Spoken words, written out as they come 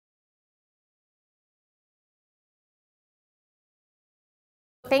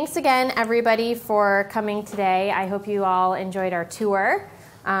thanks again, everybody, for coming today. I hope you all enjoyed our tour.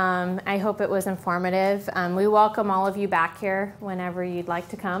 I hope it was informative. We welcome all of you back here whenever you'd like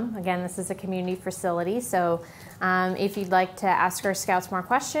to come. Again, this is a community facility, so if you'd like to ask our scouts more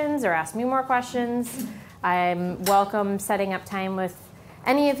questions or ask me more questions, I'm welcome setting up time with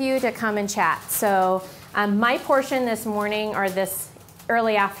any of you to come and chat. So my portion this morning or this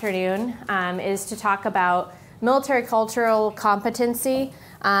early afternoon is to talk about military cultural competency.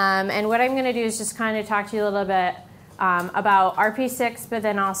 And what I'm going to do is just kind of talk to you a little bit about RP6, but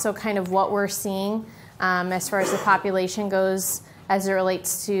then also kind of what we're seeing as far as the population goes as it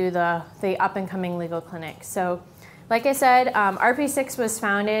relates to the up-and-coming legal clinic. So like I said, RP6 was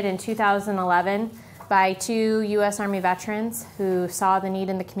founded in 2011 by 2 U.S. Army veterans who saw the need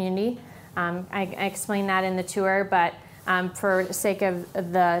in the community. I explained that in the tour, but for the sake of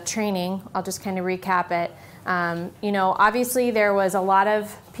the training, I'll just kind of recap it. You know, obviously there was a lot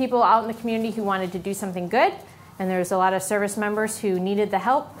of people out in the community who wanted to do something good, and there was a lot of service members who needed the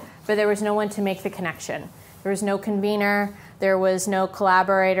help, but there was no one to make the connection. There was no convener, there was no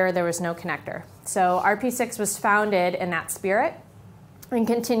collaborator, there was no connector. So RP6 was founded in that spirit and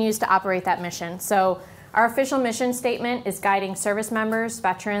continues to operate that mission. So our official mission statement is guiding service members,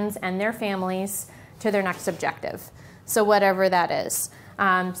 veterans, and their families to their next objective. So whatever that is.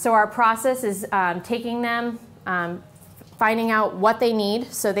 So our process is taking them, finding out what they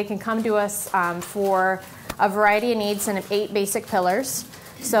need so they can come to us for a variety of needs and 8 basic pillars.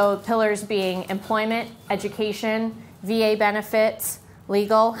 So pillars being employment, education, VA benefits,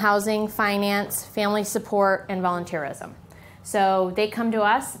 legal, housing, finance, family support, and volunteerism. So they come to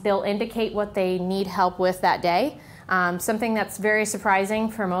us, they'll indicate what they need help with that day. Something that's very surprising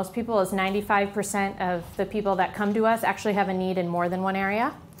for most people is 95% of the people that come to us actually have a need in more than one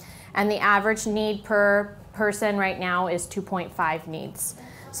area. And the average need per person right now is 2.5 needs.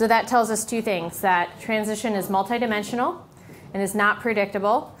 So that tells us 2 things, that transition is multidimensional and is not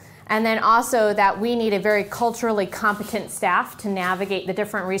predictable. And then also that we need a very culturally competent staff to navigate the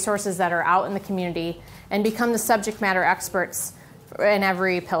different resources that are out in the community and become the subject matter experts in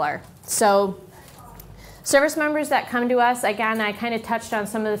every pillar. So service members that come to us, again, I kind of touched on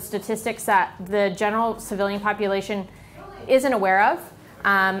some of the statistics that the general civilian population isn't aware of.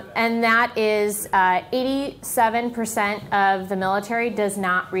 And that is 87% of the military does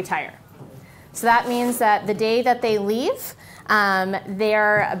not retire. So that means that the day that they leave,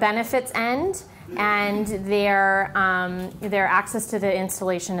 their benefits end, and their access to the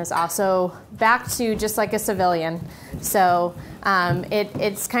installation is also back to just like a civilian. So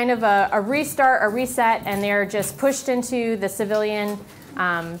it's kind of a restart, a reset, and they're just pushed into the civilian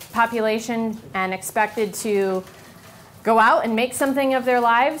population and expected to go out and make something of their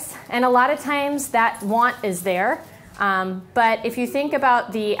lives. And a lot of times that want is there. But if you think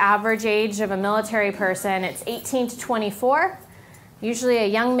about the average age of a military person, it's 18 to 24, usually a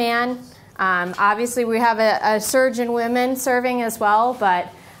young man. Obviously, we have a surge in women serving as well, but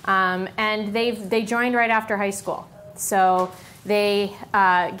and they joined right after high school. So they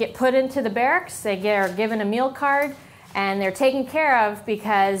get put into the barracks, are given a meal card, and they're taken care of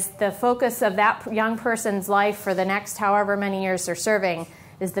because the focus of that young person's life for the next however many years they're serving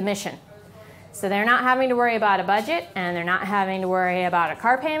is the mission. So they're not having to worry about a budget, and they're not having to worry about a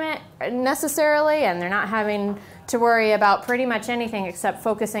car payment necessarily, and they're not having to worry about pretty much anything except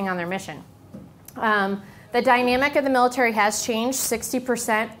focusing on their mission. The dynamic of the military has changed.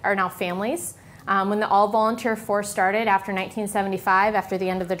 60% are now families. When the all-volunteer force started after 1975, after the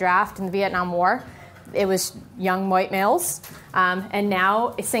end of the draft in the Vietnam War, it was young white males, and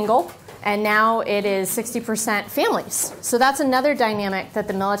now single, and now it is 60% families. So that's another dynamic that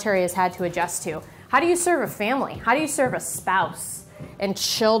the military has had to adjust to. How do you serve a family? How do you serve a spouse and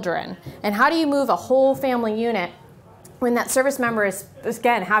children? And how do you move a whole family unit when that service member is,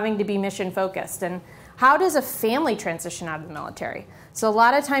 again, having to be mission focused? And how does a family transition out of the military? So a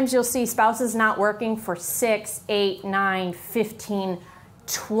lot of times you'll see spouses not working for 6, 8, 9, 15,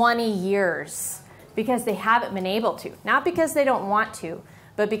 20 years because they haven't been able to. Not because they don't want to,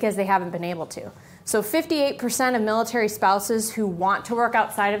 but because they haven't been able to. So 58% of military spouses who want to work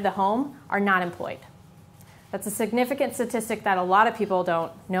outside of the home are not employed. That's a significant statistic that a lot of people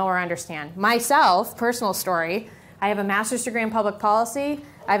don't know or understand. Myself, personal story, I have a master's degree in public policy.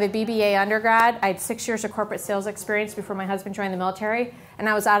 I have a BBA undergrad. I had 6 years of corporate sales experience before my husband joined the military, and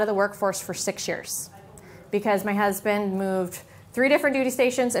I was out of the workforce for 6 years because my husband moved 3 different duty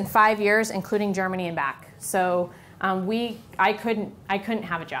stations in 5 years, including Germany and back. So I couldn't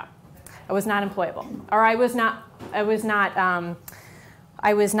have a job. I was not employable, or I was not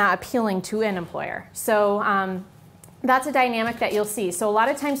appealing to an employer. So that's a dynamic that you'll see. So a lot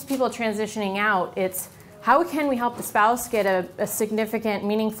of times people transitioning out, it's how can we help the spouse get a significant,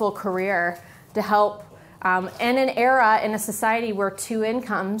 meaningful career to help in an era, in a society where 2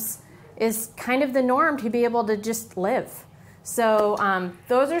 incomes is kind of the norm to be able to just live. So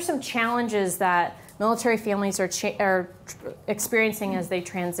those are some challenges that military families are experiencing as they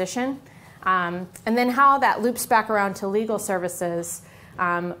transition. And then how that loops back around to legal services.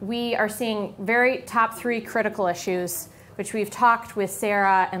 We are seeing top 3 critical issues, which we've talked with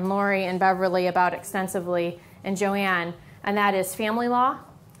Sarah and Lori and Beverly about extensively, and Joanne, and that is family law.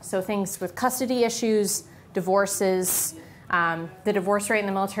 So things with custody issues, divorces. The divorce rate in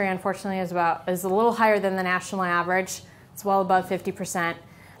the military, unfortunately, is a little higher than the national average. It's well above 50%.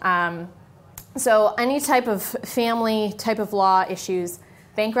 So any type of family type of law issues.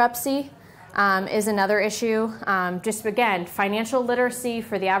 Bankruptcy is another issue. Just again, financial literacy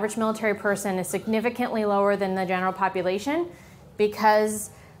for the average military person is significantly lower than the general population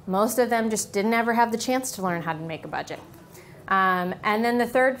because most of them just didn't ever have the chance to learn how to make a budget. And then the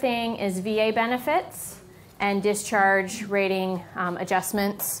third thing is VA benefits and discharge rating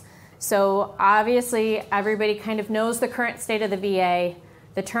adjustments. So obviously everybody kind of knows the current state of the VA,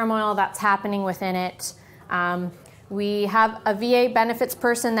 the turmoil that's happening within it. We have a VA benefits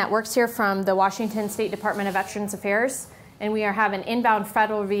person that works here from the Washington State Department of Veterans Affairs, and we have an inbound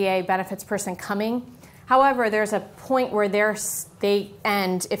federal VA benefits person coming. However, there's a point where they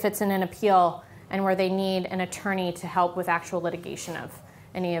end if it's in an appeal and where they need an attorney to help with actual litigation of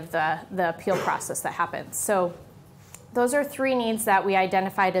any of the appeal process that happens. So those are 3 needs that we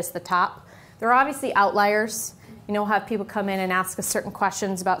identified as the top. There are obviously outliers. We'll have people come in and ask us certain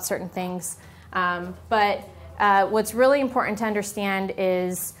questions about certain things. But what's really important to understand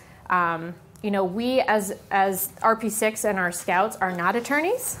is, we as RP6 and our scouts are not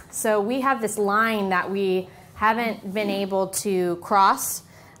attorneys. So we have this line that we haven't been able to cross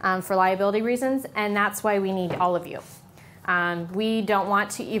for liability reasons, and that's why we need all of you. We don't want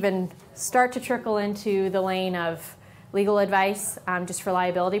to even start to trickle into the lane of legal advice just for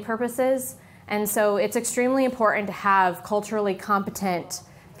liability purposes. And so it's extremely important to have culturally competent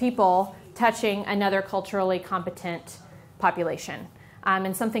people touching another culturally competent population.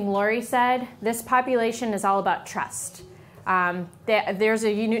 And something Lori said, this population is all about trust. There's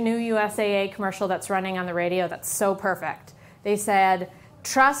a new USAA commercial that's running on the radio that's so perfect. They said,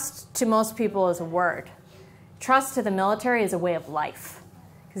 trust to most people is a word. Trust to the military is a way of life.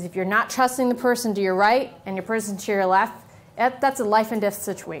 Because if you're not trusting the person to your right and your person to your left, that's a life and death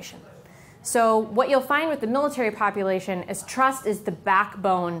situation. So what you'll find with the military population is trust is the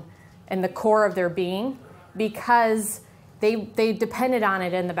backbone and the core of their being because they depended on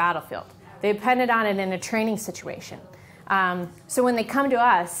it in the battlefield. They depended on it in a training situation. So when they come to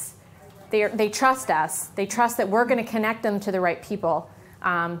us, they trust us. They trust that we're going to connect them to the right people.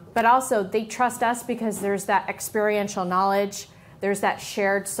 But also they trust us because there's that experiential knowledge. There's that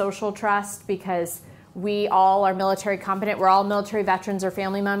shared social trust because we all are military competent. We're all military veterans or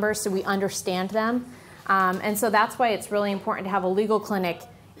family members, so we understand them. And so that's why it's really important to have a legal clinic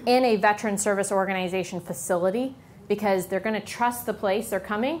in a veteran service organization facility because they're going to trust the place they're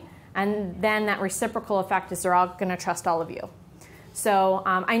coming, and then that reciprocal effect is they're all going to trust all of you. So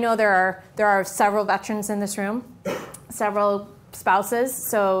I know there are several veterans in this room, several spouses,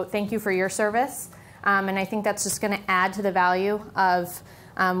 so thank you for your service. And I think that's just going to add to the value of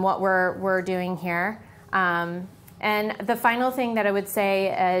what we're doing here. And the final thing that I would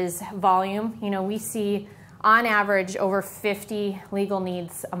say is volume. We see on average over 50 legal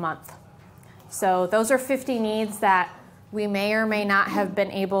needs a month. So those are 50 needs that we may or may not have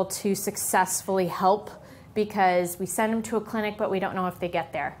been able to successfully help because we send them to a clinic but we don't know if they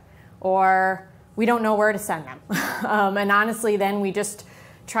get there, or we don't know where to send them. And honestly, then we just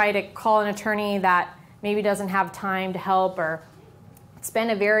try to call an attorney that maybe doesn't have time to help, or it's been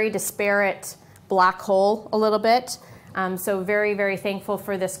a very disparate black hole a little bit. So very, very thankful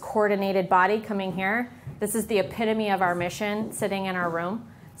for this coordinated body coming here. This is the epitome of our mission sitting in our room.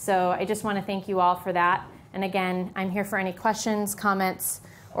 So I just want to thank you all for that. And again, I'm here for any questions, comments,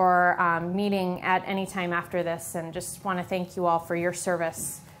 or meeting at any time after this. And just want to thank you all for your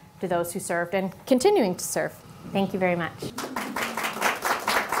service to those who served and continuing to serve. Thank you very much.